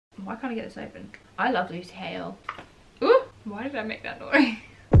Why can't I get this open? I love Lucy Hale. Ooh, why did I make that noise?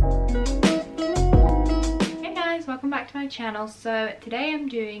 Hey guys, welcome back to my channel. So today I'm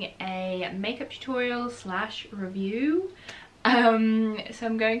doing a makeup tutorial slash review. So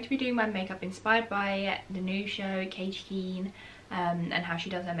I'm going to be doing my makeup inspired by the new show Katy Keene, and how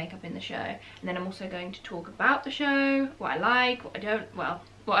she does her makeup in the show. And then I'm also going to talk about the show, what I like, what I don't, well,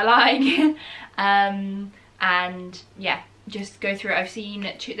 what I like. And yeah, just go through it. I've seen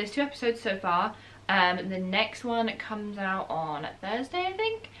there's 2 episodes so far. The next one comes out on Thursday, I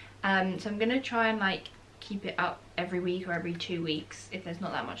think. So I'm gonna try and like keep it up every week or every 2 weeks if there's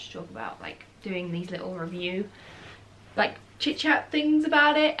not that much to talk about, like doing these little review like chit chat things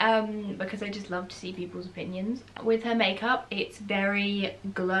about it, because I just love to see people's opinions. With her makeup, it's very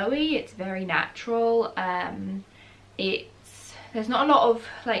glowy, it's very natural. There's not a lot of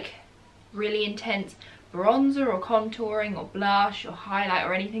like really intense bronzer or contouring or blush or highlight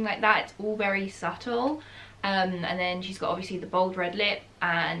or anything like that. It's all very subtle. And then she's got obviously the bold red lip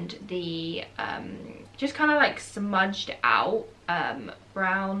and the just kind of like smudged out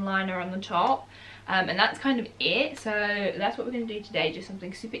brown liner on the top, and that's kind of it. So that's what we're going to do today, just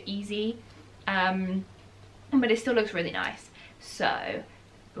something super easy, but it still looks really nice. So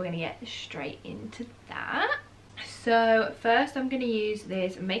we're going to get straight into that. So first I'm going to use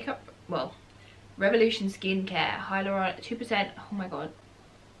this makeup, well, Revolution Skincare Hyaluronic 2%, oh my god,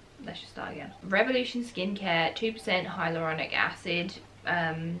 let's just start again. Revolution Skincare 2% Hyaluronic Acid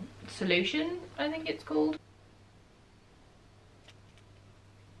solution, I think it's called.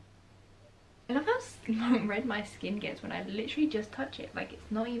 I love how red my skin gets when I literally just touch it. Like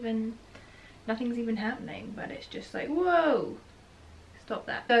it's not even, nothing's even happening, but it's just like, whoa. Stop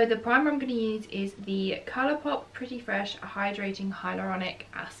that. So the primer I'm going to use is the Colourpop Pretty Fresh Hydrating Hyaluronic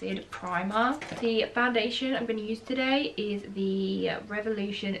Acid Primer. The foundation I'm going to use today is the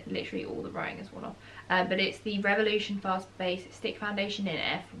Revolution, literally all the writing is worn off, but it's the Revolution Fast Base Stick Foundation in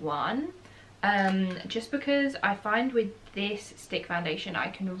F1. Just because I find with this stick foundation I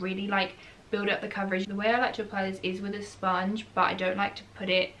can really like build up the coverage. The way I like to apply this is with a sponge, but I don't like to put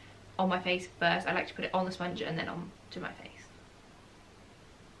it on my face first. I like to put it on the sponge and then on to my face.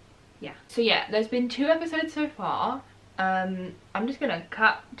 Yeah, so yeah, there's been 2 episodes so far. I'm just gonna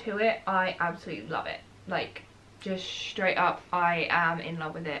cut to it. I absolutely love it. Like, just straight up, I am in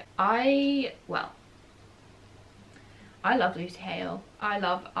love with it. I love Lucy Hale. I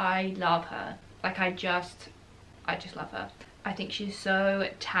love her. Like, I just love her. I think she's so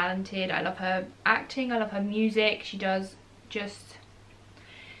talented. I love her acting, I love her music. She's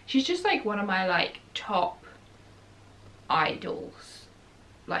just like one of my like top idols,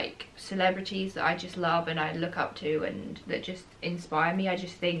 like celebrities that I just love and I look up to and that just inspire me. I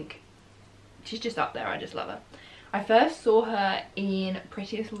just think she's just up there. I just love her. I first saw her in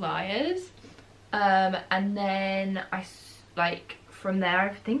Prettiest Liars, and then from there I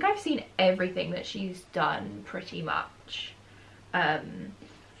think I've seen everything that she's done pretty much.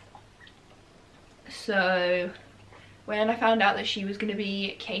 So when I found out that she was going to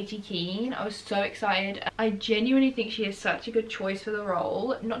be Katy Keene, I was so excited. I genuinely think she is such a good choice for the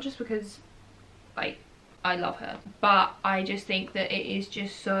role, not just because like I love her, but I just think that it is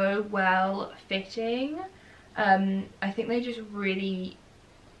just so well fitting. I think they just really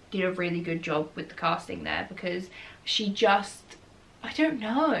did a really good job with the casting there, because she just, I don't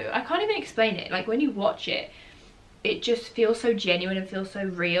know, I can't even explain it. Like when you watch it, it just feels so genuine and feels so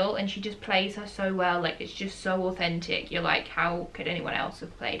real, and she just plays her so well. Like it's just so authentic. You're like, how could anyone else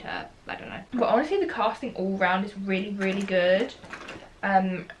have played her? I don't know. But honestly, the casting all round is really, really good.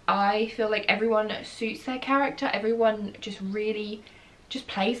 I feel like everyone suits their character. Everyone just really just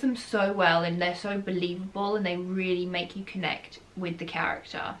plays them so well, and they're so believable, and they really make you connect with the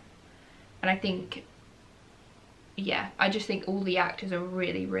character. And I think, yeah, I just think all the actors are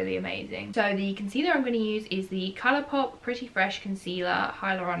really, really amazing. So the concealer I'm going to use is the Colourpop Pretty Fresh Concealer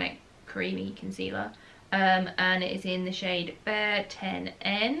Hyaluronic Creamy Concealer, and it is in the shade Fair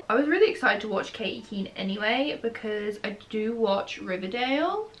 10N. I was really excited to watch Katy Keene anyway, because I do watch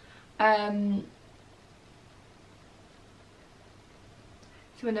Riverdale.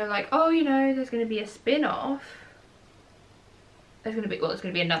 So when they're like, oh, you know, there's going to be a spin-off, there's going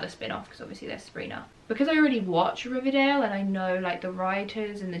to be another spin-off, because obviously there's Sabrina. Because I already watch Riverdale and I know like the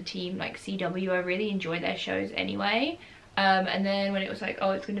writers and the team, like CW, I really enjoy their shows anyway. And then when it was like, oh,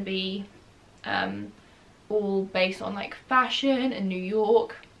 it's going to be all based on like fashion and New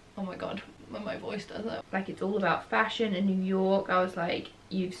York, oh my god, when my voice does it, like it's all about fashion and New York, I was like,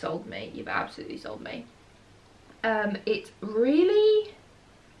 you've sold me, you've absolutely sold me.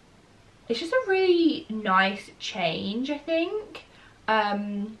 It's just a really nice change, I think.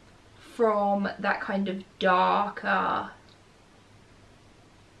 from that kind of darker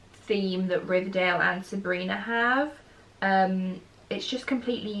theme that Riverdale and Sabrina have. It's just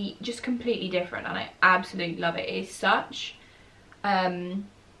completely different, and I absolutely love it. It's such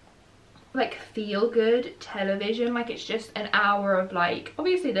like feel good television. Like, it's just an hour of, like,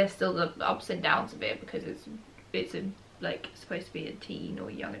 obviously there's still the ups and downs of it because it's a, like, supposed to be a teen or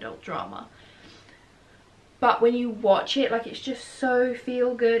young adult drama, but when you watch it, like, it's just so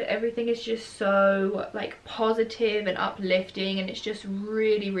feel good. Everything is just so, like, positive and uplifting, and it's just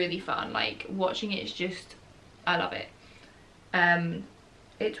really fun. Like, watching it is just, I love it.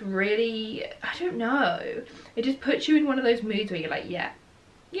 It's really, I don't know, it just puts you in one of those moods where you're like, yeah,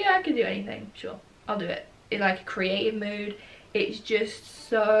 I can do anything, sure, I'll do it. It's like a creative mood. It's just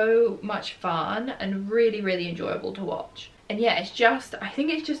so much fun and really enjoyable to watch. And yeah, it's just, I think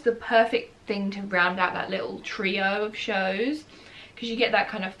it's just the perfect thing to round out that little trio of shows, because you get that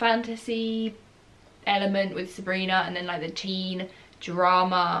kind of fantasy element with Sabrina, and then like the teen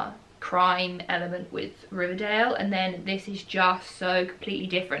drama crime element with Riverdale, and then this is just so completely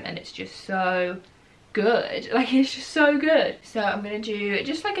different, and it's just so good. Like, it's just so good. So I'm gonna do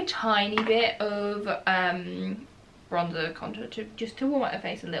just like a tiny bit of bronzer contour to warm up the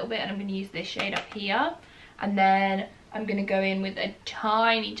face a little bit, and I'm gonna use this shade up here, and then I'm gonna go in with a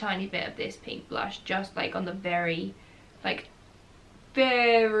tiny bit of this pink blush, just like on the very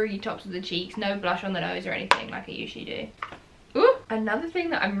tops of the cheeks. No blush on the nose or anything like I usually do. Ooh. Another thing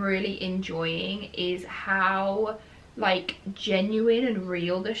that I'm really enjoying is how like genuine and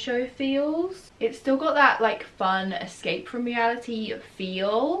real the show feels. It's still got that like fun escape from reality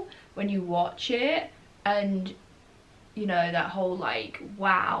feel when you watch it, and you know, that whole like,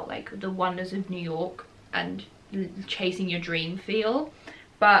 wow, like the wonders of New York and chasing your dream feel,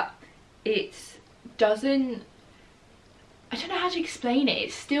 but it doesn't, I don't know how to explain it.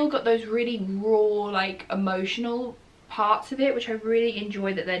 It's still got those really raw, like emotional parts of it, which I really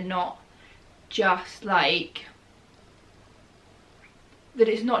enjoy, that they're not just like, that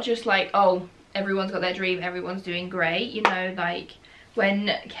it's not just like, oh, everyone's got their dream, everyone's doing great, you know, like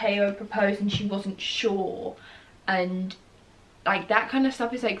when KO proposed and she wasn't sure, and like that kind of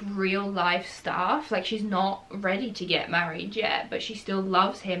stuff is like real life stuff. Like, she's not ready to get married yet, but she still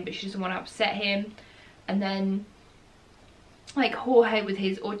loves him, but she doesn't want to upset him. And then like Jorge with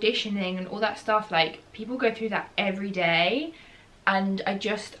his auditioning and all that stuff, like people go through that every day, and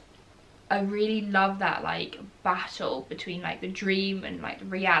I really love that like battle between like the dream and like the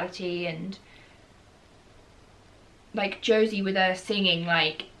reality. And like Josie with her singing,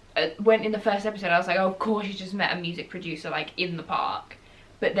 like when in the first episode I was like, oh, of course she just met a music producer like in the park,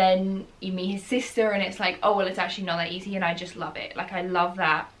 but then you meet his sister and it's like, oh well, it's actually not that easy, and I just love it. Like, I love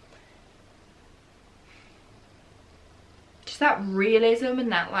that, just that realism, and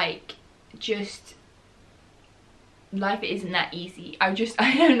that like, just life isn't that easy. I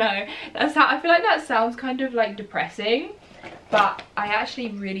don't know, that's how I feel. Like that sounds kind of like depressing, but I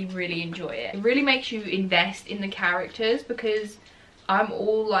actually really enjoy it. It really makes you invest in the characters, because I'm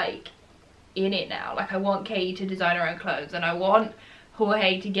all like in it now. Like, I want Katie to design her own clothes, and I want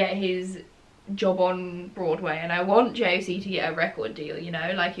Jorge to get his job on Broadway, and I want Josie to get a record deal, you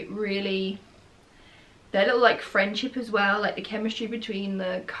know. Like, it really, their little like friendship as well, like the chemistry between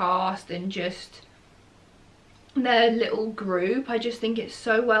the cast and just their little group, I just think it's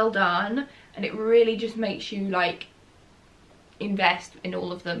so well done, and it really just makes you like invest in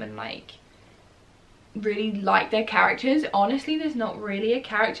all of them and like really like their characters. Honestly, there's not really a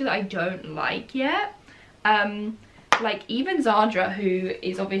character that I don't like yet. Like even Zandra, who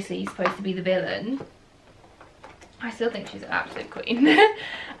is obviously supposed to be the villain, I still think she's an absolute queen.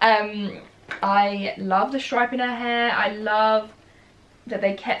 I love the stripe in her hair. I love that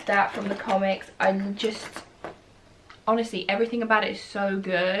they kept that from the comics. I just, honestly, everything about it is so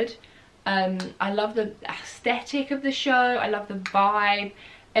good. I love the aesthetic of the show. I love the vibe.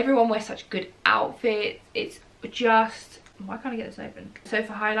 Everyone wears such good outfits. It's just, why can't I get this open? So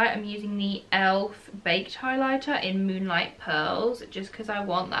for highlight, I'm using the e.l.f. baked highlighter in Moonlight Pearls, just because I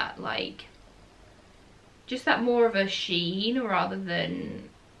want that like, just that more of a sheen rather than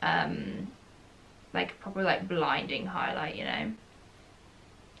like proper like blinding highlight, you know. I'm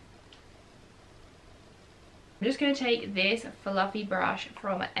just going to take this fluffy brush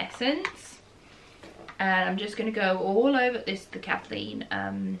from Essence, and I'm just going to go all over this, the Kathleen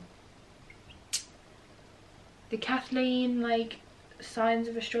like Signs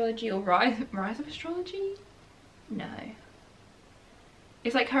of Astrology, or Rise of Astrology? No.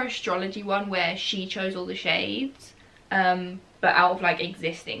 It's like her astrology one where she chose all the shades, but out of like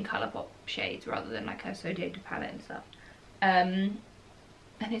existing Colourpop shades rather than like her Zodiac palette and stuff.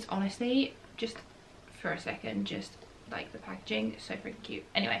 And it's honestly, just for a second, just like the packaging, it's so freaking cute.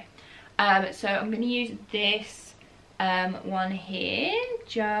 Anyway, so I'm going to use this one here,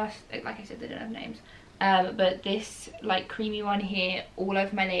 just like I said, they don't have names, but this like creamy one here all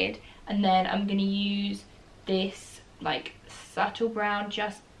over my lid. And then I'm going to use this like subtle brown,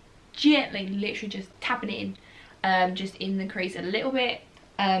 just gently, literally just tapping it in, just in the crease a little bit.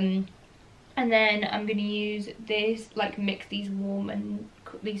 And then I'm going to use this, like mix these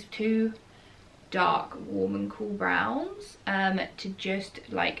these two dark warm and cool browns to just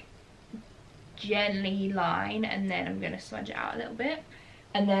like gently line, and then I'm going to smudge it out a little bit.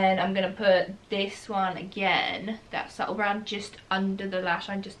 And then I'm going to put this one again, that subtle brown, just under the lash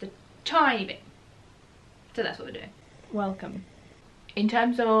line, just a tiny bit. So that's what we're doing. Welcome. In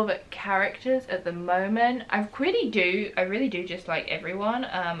terms of characters at the moment, I really do just like everyone,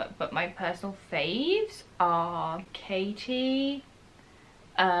 but my personal faves are Katy,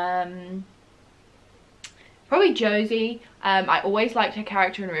 probably Josie. I always liked her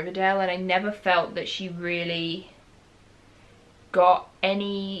character in Riverdale, and I never felt that she really got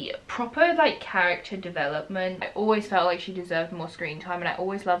any proper like character development. I always felt like she deserved more screen time, and I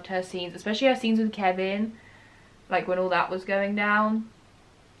always loved her scenes, especially her scenes with Kevin, like when all that was going down.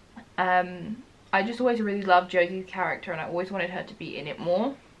 I just always really loved Josie's character, and I always wanted her to be in it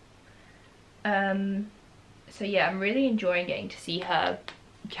more. So yeah, I'm really enjoying getting to see her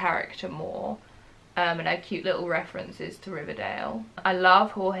character more, and her cute little references to Riverdale. I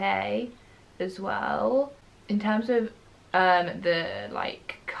love Jorge as well. In terms of the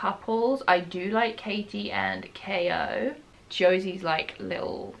like couples, I do like Katy and KO. Josie's like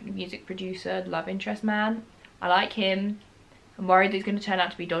little music producer love interest man, I like him. I'm worried that he's going to turn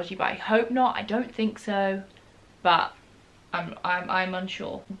out to be dodgy, but I hope not. I don't think so, but I'm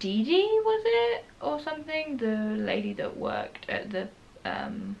unsure. Dee Dee, was it, or something, the lady that worked at the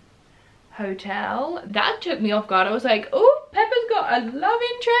hotel, that took me off guard. I was like, oh, Pepper's got a love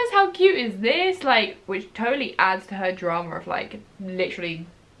interest, how cute is this? Like, which totally adds to her drama of like literally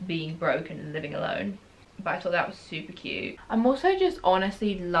being broke and living alone. But I thought that was super cute. I'm also just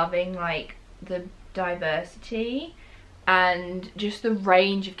honestly loving like the diversity and just the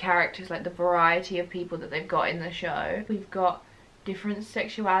range of characters, like the variety of people that they've got in the show. We've got different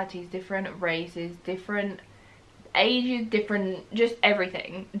sexualities, different races, different ages, different just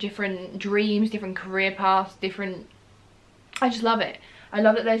everything, different dreams, different career paths, different... I just love it. I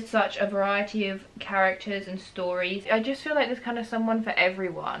love that there's such a variety of characters and stories. I just feel like there's kind of someone for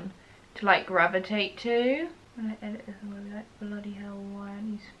everyone to like gravitate to. When I edit this, I'm gonna be like, bloody hell, why aren't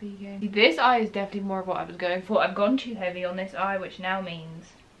you speaking? This eye is definitely more of what I was going for. I've gone too heavy on this eye, which now means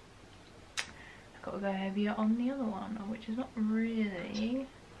I've got to go heavier on the other one, which is not really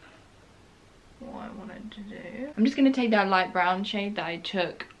what I wanted to do. I'm just going to take that light brown shade that I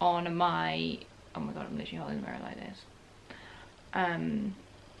took on my... oh my god, I'm literally holding the mirror like this.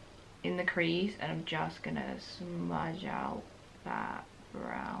 In the crease, and I'm just going to smudge out that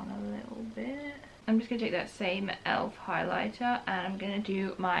brown a little bit. I'm just going to take that same e.l.f. highlighter, and I'm going to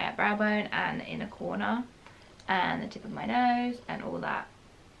do my brow bone and the inner corner and the tip of my nose and all that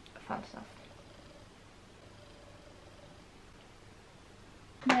fun stuff.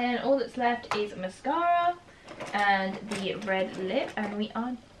 Then all that's left is mascara and the red lip, and we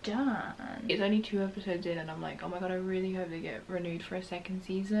are done. It's only 2 episodes in and I'm like, oh my god, I really hope they get renewed for a second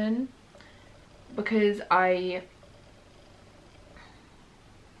season, because I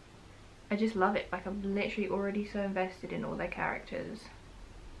just love it. Like, I'm literally already so invested in all their characters,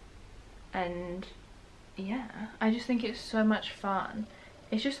 and yeah, I just think it's so much fun.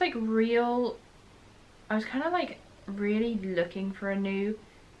 It's just like real... I was kind of like really looking for a new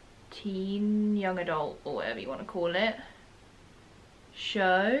teen, young adult, or whatever you want to call it,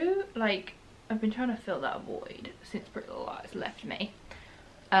 show. Like, I've been trying to fill that void since Pretty Little Liars left me,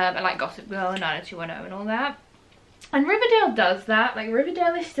 and like Gossip Girl and 90210 and all that. And Riverdale does that. Like,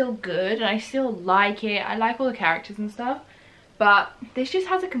 Riverdale is still good and I still like it. I like all the characters and stuff, but this just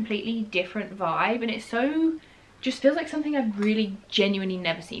has a completely different vibe, and it's so... just feels like something I've really genuinely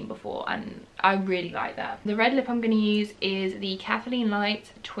never seen before, and I really like that. The red lip I'm going to use is the Kathleen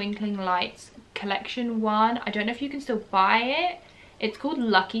Lights Twinkling Lights Collection 1. I don't know if you can still buy it. It's called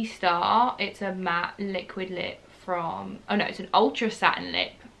Lucky Star. It's a matte liquid lip from... oh no, it's an ultra satin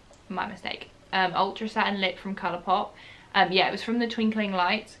lip. My mistake. Ultra satin lip from Colourpop. Yeah, it was from the Twinkling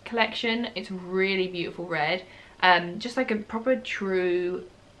Lights collection. It's really beautiful red. Just like a proper true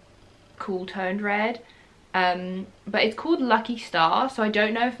cool toned red. But it's called Lucky Star, so I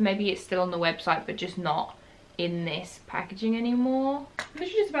don't know if maybe it's still on the website but just not in this packaging anymore. I'm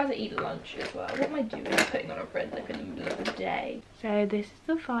literally just about to eat lunch as well. What am I doing? Putting on a red lip in the middle of the day. So this is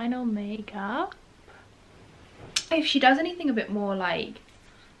the final makeup. If she does anything a bit more like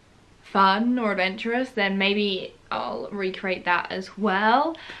fun or adventurous, then maybe I'll recreate that as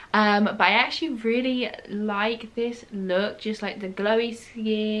well. But I actually really like this look, just like the glowy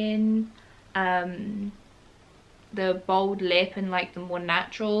skin, the bold lip, and like the more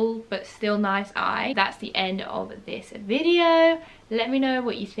natural but still nice eye. That's the end of this video. Let me know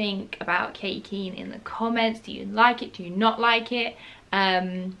what you think about Katy Keene in the comments. Do you like it? Do you not like it?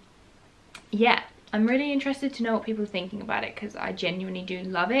 Yeah, I'm really interested to know what people are thinking about it, because I genuinely do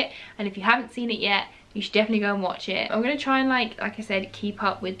love it. And if you haven't seen it yet, you should definitely go and watch it. I'm going to try and like I said, keep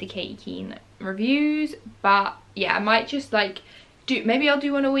up with the Katy Keene reviews. But yeah, I might just like maybe I'll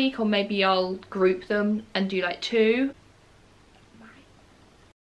do one a week, or maybe I'll group them and do like 2.